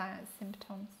clinical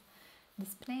symptoms: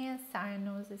 dyspnea,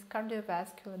 cyanosis,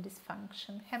 cardiovascular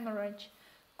dysfunction, hemorrhage,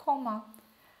 coma,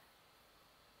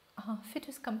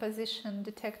 fetus composition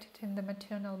detected in the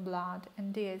maternal blood,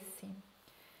 and DSC.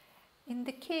 In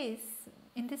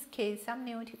this case,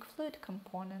 amniotic fluid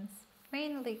components,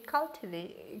 mainly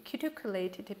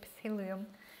cuticulated epithelium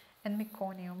and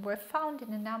meconium were found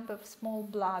in a number of small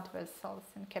blood vessels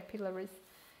and capillaries,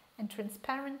 and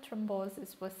transparent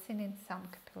thrombosis was seen in some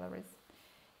capillaries.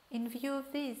 In view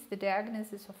of this, the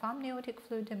diagnosis of amniotic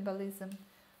fluid embolism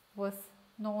was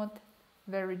not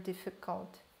very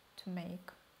difficult to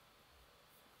make.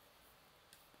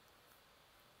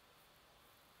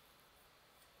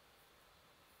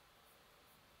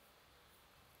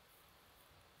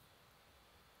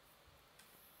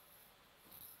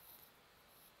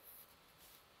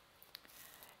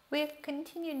 We are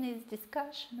continuing this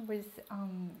discussion with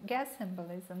gas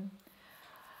embolism.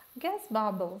 Gas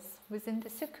bubbles within the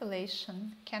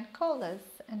circulation can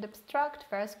coalesce and obstruct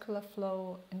vascular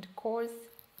flow and cause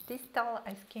distal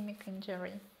ischemic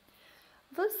injury.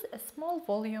 Thus, a small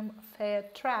volume of air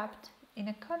trapped in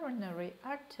a coronary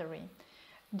artery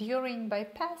during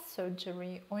bypass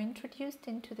surgery or introduced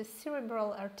into the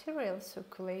cerebral arterial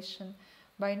circulation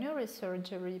by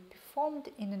neurosurgery performed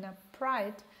in an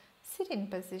upright sitting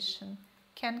position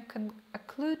can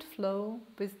occlude flow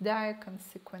with dire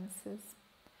consequences.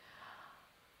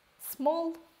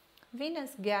 Small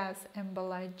venous gas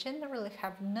emboli generally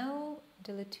have no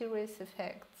deleterious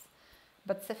effects,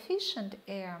 but sufficient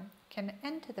air can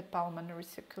enter the pulmonary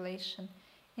circulation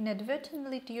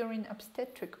inadvertently during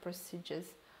obstetric procedures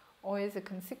or as a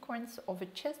consequence of a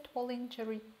chest wall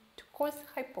injury to cause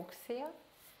hypoxia,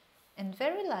 and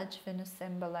very large venous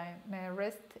emboli may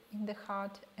arrest in the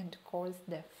heart and cause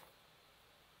death.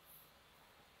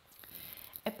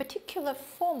 A particular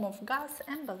form of gas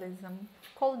embolism,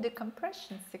 called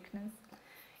decompression sickness,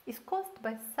 is caused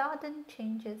by sudden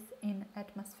changes in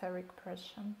atmospheric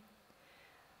pressure.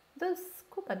 Those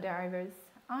scuba divers,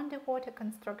 underwater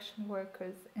construction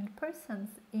workers, and persons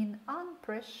in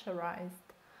unpressurized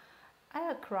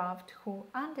aircraft who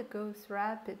undergoes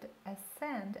rapid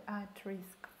ascent are at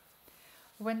risk.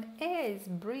 When air is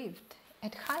breathed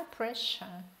at high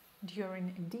pressure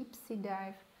during a deep sea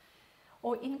dive,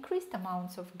 or increased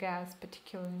amounts of gas,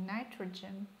 particularly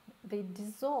nitrogen, they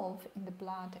dissolve in the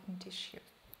blood and tissue.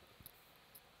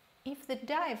 If the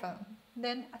diver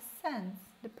then ascends,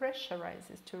 the pressure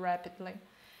rises too rapidly.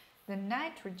 The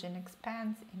nitrogen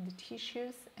expands in the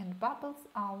tissues and bubbles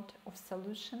out of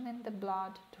solution in the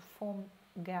blood to form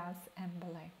gas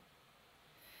emboli,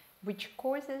 which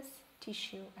causes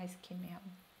tissue ischemia.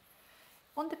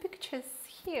 On the pictures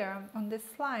here on this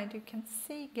slide, you can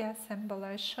see gas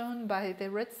emboli shown by the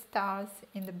red stars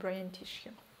in the brain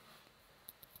tissue.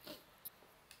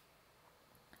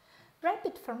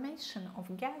 Rapid formation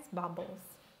of gas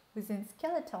bubbles within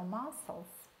skeletal muscles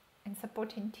and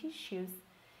supporting tissues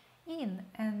in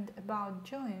and about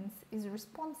joints is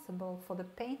responsible for the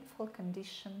painful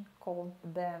condition called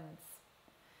bends.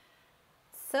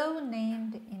 So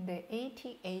named in the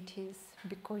 1880s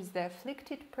because the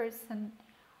afflicted person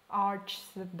arches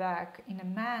the back in a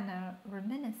manner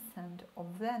reminiscent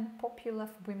of then popular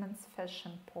women's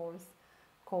fashion pose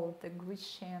called the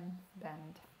Grecian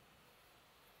bend.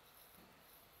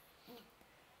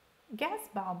 Gas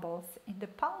bubbles in the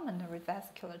pulmonary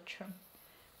vasculature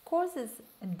causes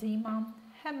edema,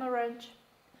 hemorrhage,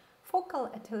 focal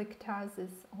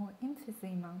atelectasis or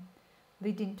emphysema,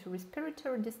 leading to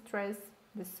respiratory distress,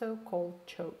 the so-called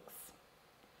chokes.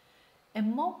 A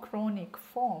more chronic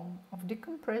form of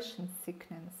decompression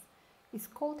sickness is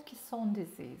called caisson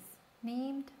disease,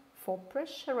 named for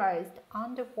pressurized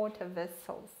underwater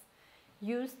vessels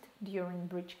used during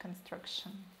bridge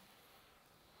construction.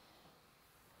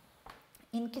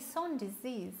 In caisson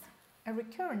disease, a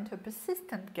recurrent or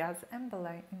persistent gas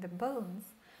emboli in the bones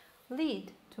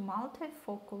lead to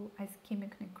multifocal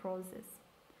ischemic necrosis.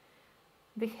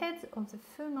 The heads of the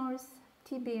femurs,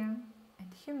 tibia,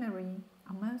 and humeri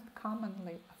are most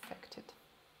commonly affected.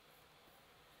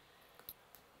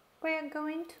 We are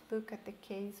going to look at the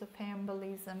case of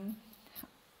embolism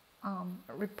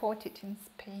reported in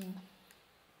Spain.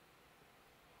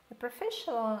 A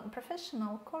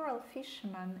professional coral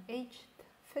fisherman aged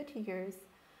 30 years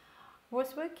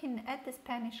was working at the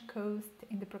Spanish coast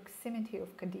in the proximity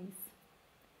of Cadiz.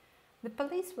 The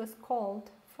police was called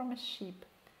from a ship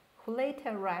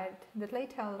that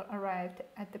later arrived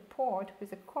at the port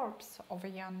with the corpse of a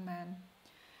young man.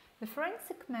 The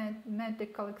forensic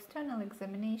medical external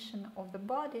examination of the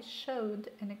body showed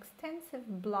an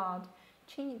extensive blood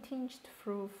tinged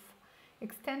fruit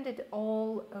extended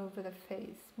all over the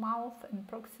face, mouth, and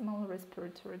proximal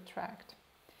respiratory tract.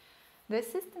 The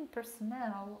assistant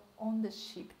personnel on the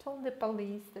ship told the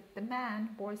police that the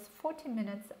man was 40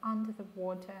 minutes under the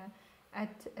water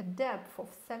at a depth of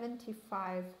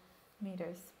 75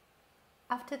 meters.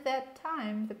 After that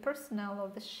time, the personnel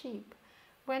of the ship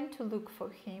went to look for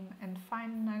him and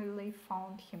finally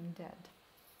found him dead.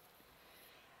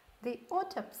 The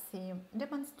autopsy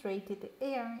demonstrated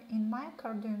air in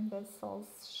myocardial vessels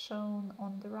shown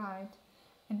on the right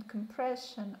and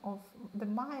compression of the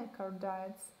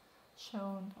myocardites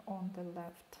shown on the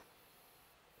left.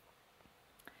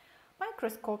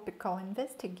 Microscopical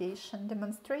investigation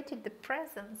demonstrated the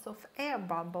presence of air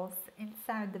bubbles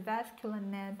inside the vascular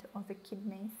net of the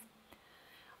kidneys.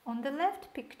 On the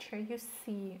left picture you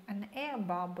see an air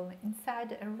bubble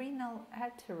inside a renal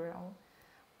arteriole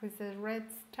with a red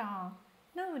star.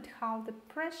 Note how the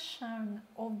pressure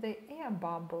of the air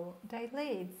bubble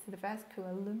dilates the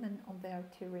vascular lumen of the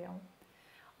arteriole.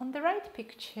 On the right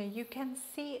picture you can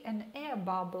see an air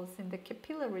bubbles in the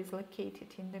capillaries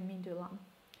located in the medulla,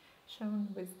 shown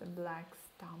with the black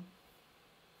star.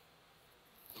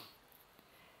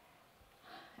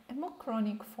 A more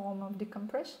chronic form of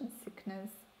decompression sickness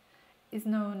is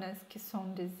known as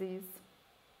caisson disease.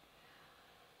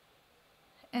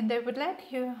 And I would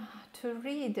like you to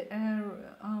read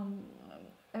an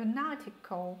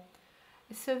article,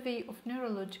 a survey of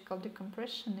neurological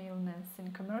decompression illness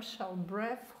in commercial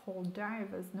breath hold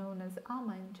divers known as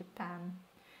AMA in Japan,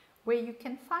 where you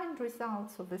can find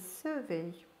results of a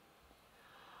survey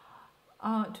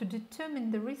to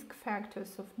determine the risk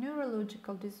factors of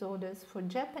neurological disorders for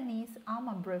Japanese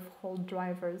AMA breath hold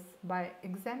divers by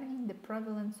examining the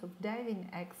prevalence of diving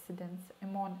accidents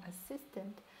among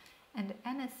assisted and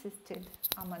unassisted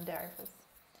AMA divers.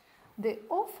 The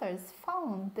authors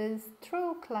found these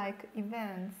stroke-like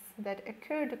events that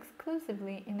occurred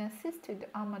exclusively in assisted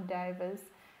AMA divers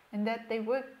and that they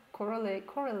were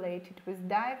correlated with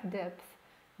dive depth,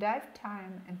 dive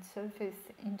time and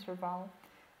surface interval.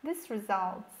 These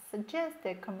results suggest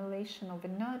the accumulation of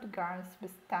inert gas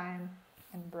with time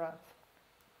and breath.